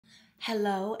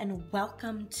Hello and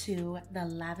welcome to the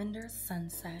Lavender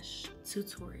Sunsesh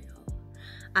tutorial.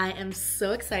 I am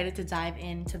so excited to dive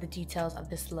into the details of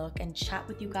this look and chat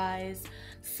with you guys.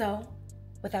 So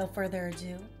without further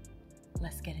ado,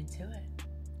 let's get into it.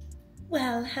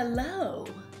 Well, hello.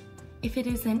 If it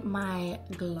isn't my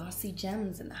glossy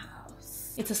gems in the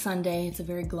house. It's a Sunday, it's a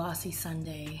very glossy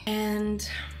Sunday. And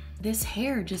this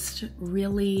hair just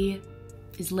really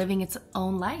is living its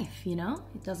own life, you know?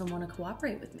 It doesn't want to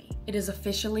cooperate with me. It is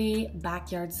officially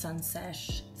backyard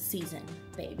Sunsesh season,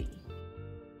 baby.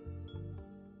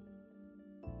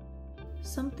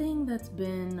 Something that's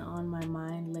been on my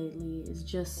mind lately is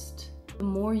just the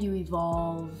more you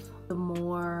evolve, the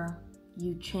more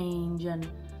you change and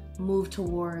move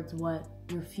towards what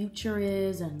your future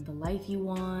is and the life you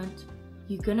want,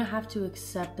 you're gonna have to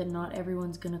accept that not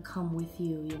everyone's gonna come with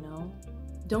you, you know?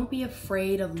 Don't be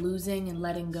afraid of losing and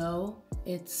letting go.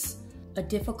 It's a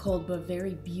difficult but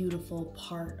very beautiful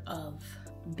part of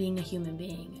being a human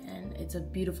being, and it's a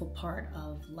beautiful part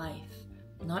of life.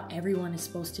 Not everyone is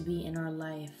supposed to be in our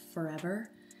life forever.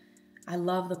 I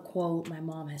love the quote. My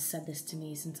mom has said this to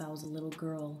me since I was a little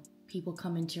girl. People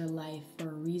come into your life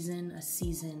for a reason, a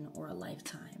season, or a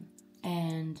lifetime.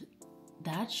 And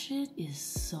that shit is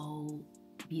so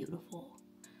beautiful.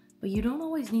 But you don't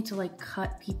always need to like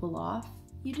cut people off.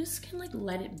 You just can like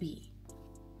let it be.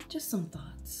 Just some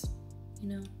thoughts, you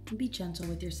know? Be gentle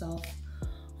with yourself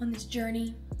on this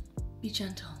journey. Be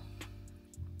gentle.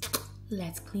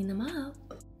 Let's clean them up.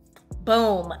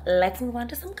 Boom, let's move on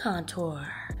to some contour.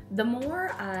 The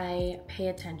more I pay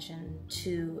attention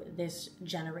to this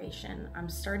generation, I'm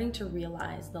starting to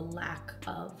realize the lack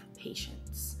of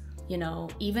patience. You know,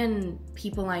 even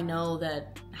people I know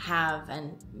that have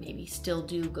and maybe still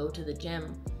do go to the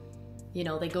gym, you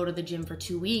know, they go to the gym for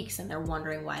 2 weeks and they're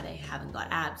wondering why they haven't got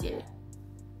abs yet.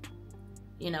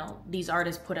 You know, these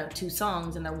artists put out 2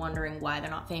 songs and they're wondering why they're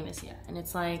not famous yet. And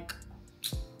it's like,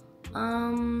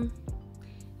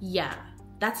 yeah,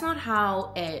 that's not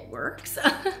how it works.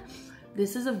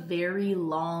 This is a very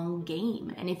long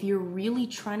game. And if you're really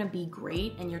trying to be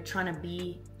great and you're trying to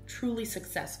be truly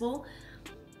successful,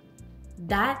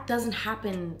 that doesn't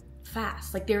happen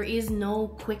fast. Like, there is no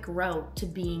quick route to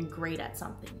being great at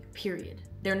something, period.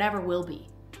 There never will be.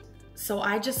 So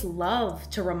I just love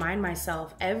to remind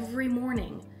myself every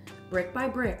morning, brick by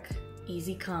brick,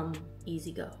 easy come,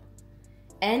 easy go.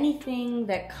 Anything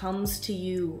that comes to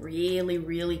you really,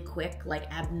 really quick, like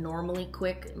abnormally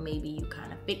quick, maybe you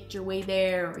kind of faked your way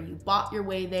there or you bought your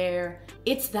way there,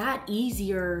 it's that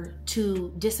easier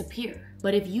to disappear.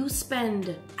 But if you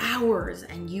spend hours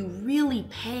and you really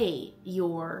pay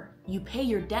your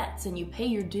debts and you pay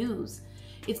your dues,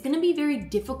 it's gonna be very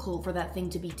difficult for that thing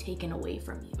to be taken away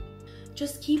from you.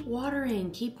 Just keep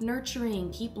watering, keep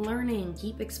nurturing, keep learning,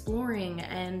 keep exploring,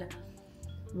 and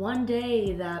one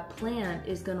day that plant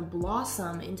is gonna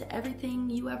blossom into everything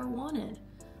you ever wanted.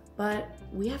 But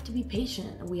we have to be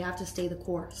patient and we have to stay the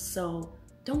course. So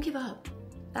don't give up.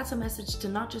 That's a message to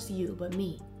not just you, but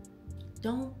me.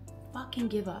 Don't fucking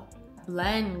give up.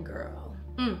 Blend, girl.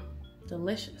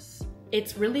 Delicious.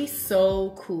 It's really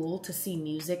so cool to see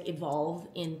music evolve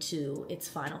into its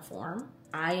final form.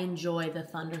 I enjoy the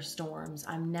thunderstorms.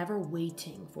 I'm never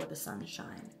waiting for the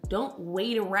sunshine. Don't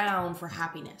wait around for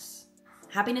happiness.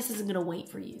 Happiness isn't gonna wait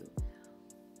for you.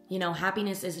 You know,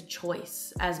 happiness is a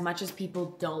choice. As much as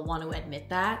people don't want to admit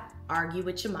that, argue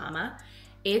with your mama,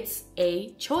 it's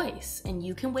a choice. And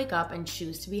you can wake up and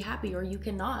choose to be happy or you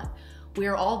cannot.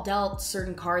 We're all dealt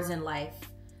certain cards in life,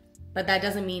 but that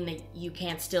doesn't mean that you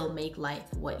can't still make life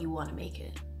what you want to make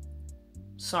it.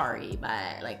 Sorry,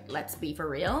 but like, let's be for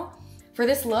real. For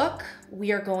this look,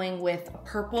 we are going with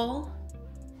purple.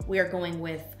 We are going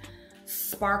with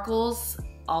sparkles,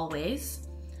 always.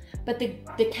 But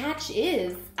the catch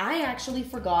is, I actually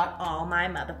forgot all my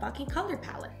motherfucking color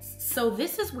palettes. So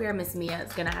this is where Miss Mia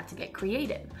is gonna have to get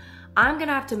creative. I'm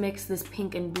gonna have to mix this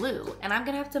pink and blue, and I'm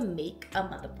gonna have to make a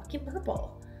motherfucking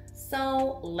purple.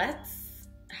 So let's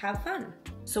have fun.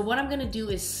 So what I'm gonna do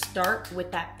is start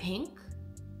with that pink,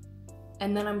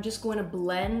 and then I'm just going to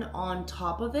blend on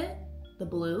top of it, the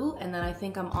blue, and then I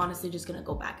think I'm honestly just gonna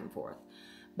go back and forth.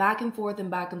 Back and forth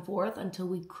and back and forth until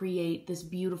we create this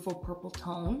beautiful purple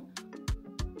tone.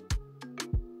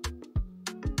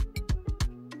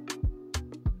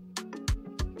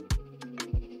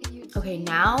 Okay,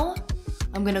 now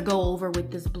I'm gonna go over with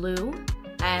this blue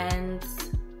and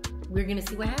we're gonna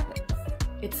see what happens.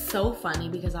 It's so funny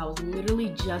because I was literally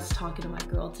just talking to my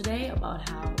girl today about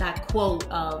how that quote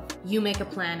of you make a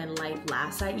plan and life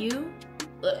laughs at you,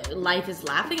 life is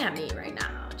laughing at me right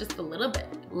now, just a little bit.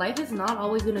 life is not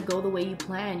always gonna go the way you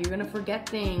plan. You're gonna forget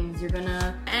things. You're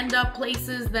gonna end up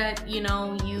places that, you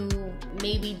know, you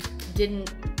maybe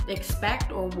didn't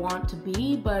expect or want to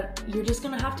be, but you're just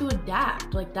gonna have to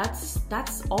adapt. Like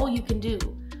that's all you can do.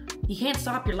 You can't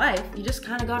stop your life. You just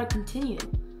kind of gotta continue.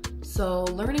 So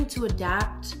learning to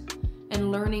adapt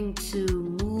and learning to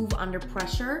move under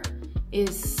pressure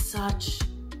is such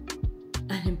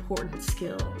an important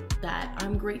skill that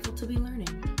I'm grateful to be learning.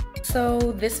 So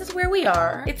this is where we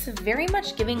are. It's very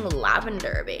much giving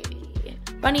lavender, baby.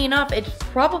 Funny enough, it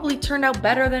probably turned out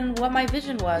better than what my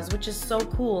vision was, which is so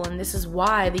cool, and this is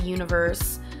why the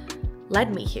universe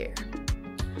led me here.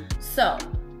 So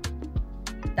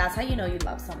that's how you know you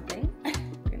love something. We're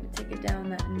gonna take it down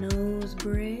that nose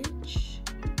bridge.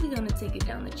 We're gonna take it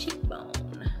down the cheekbone.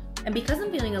 And because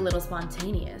I'm feeling a little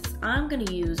spontaneous, I'm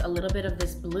gonna use a little bit of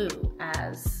this blue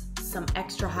as some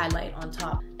extra highlight on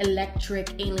top.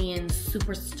 Electric Alien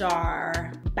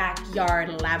Superstar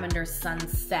Backyard Lavender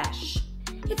Sunsesh.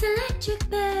 It's electric,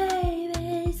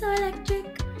 baby, so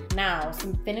electric. Now,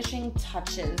 some finishing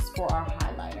touches for our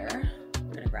highlighter.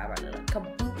 We're gonna grab our little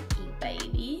kabuki,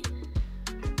 baby.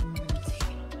 I'm gonna take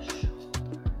it on the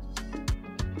shoulders.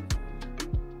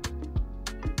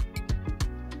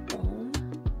 Boom.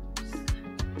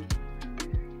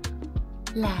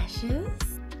 Lashes.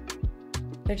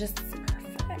 They're just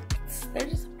perfect. They're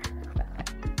just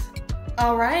perfect.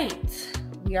 All right,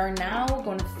 we are now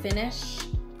going to finish.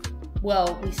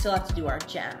 Well, we still have to do our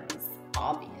gems,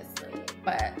 obviously.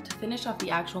 But to finish off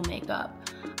the actual makeup,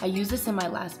 I used this in my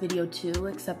last video too,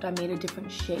 except I made a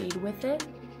different shade with it.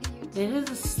 This is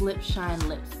a Slip Shine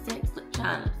lipstick. Slip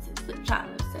Shine lipstick. Slip Shine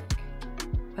lipstick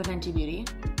by Fenty Beauty.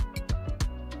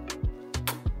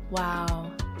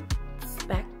 Wow.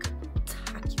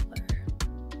 Spectacular.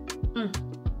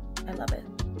 I love it.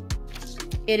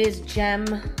 It is gem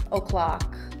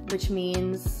o'clock, which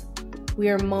means we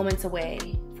are moments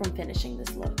away from finishing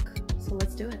this look. So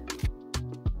let's do it.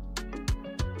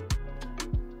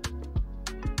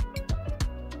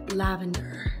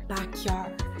 Lavender,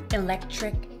 Backyard,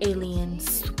 Electric Alien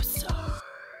Superstar.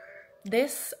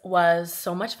 This was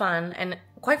so much fun, and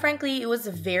quite frankly, it was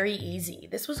very easy.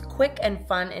 This was quick and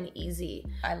fun and easy.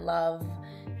 I love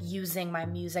using my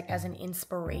music as an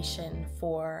inspiration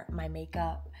for my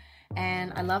makeup,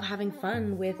 and I love having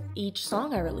fun with each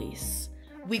song I release.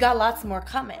 We got lots more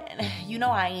coming. You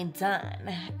know I ain't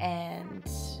done, and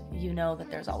you know that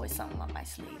there's always something on my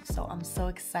sleeve. So I'm so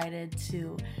excited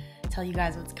to tell you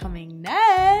guys what's coming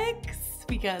next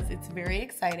because it's very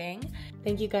exciting.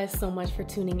 Thank you guys so much for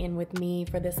tuning in with me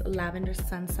for this Lavender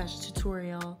Sunsesh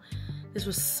tutorial. This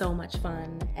was so much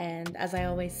fun, and as I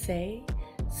always say,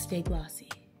 stay glossy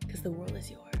because the world is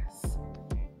yours.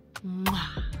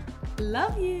 Mwah.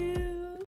 Love you.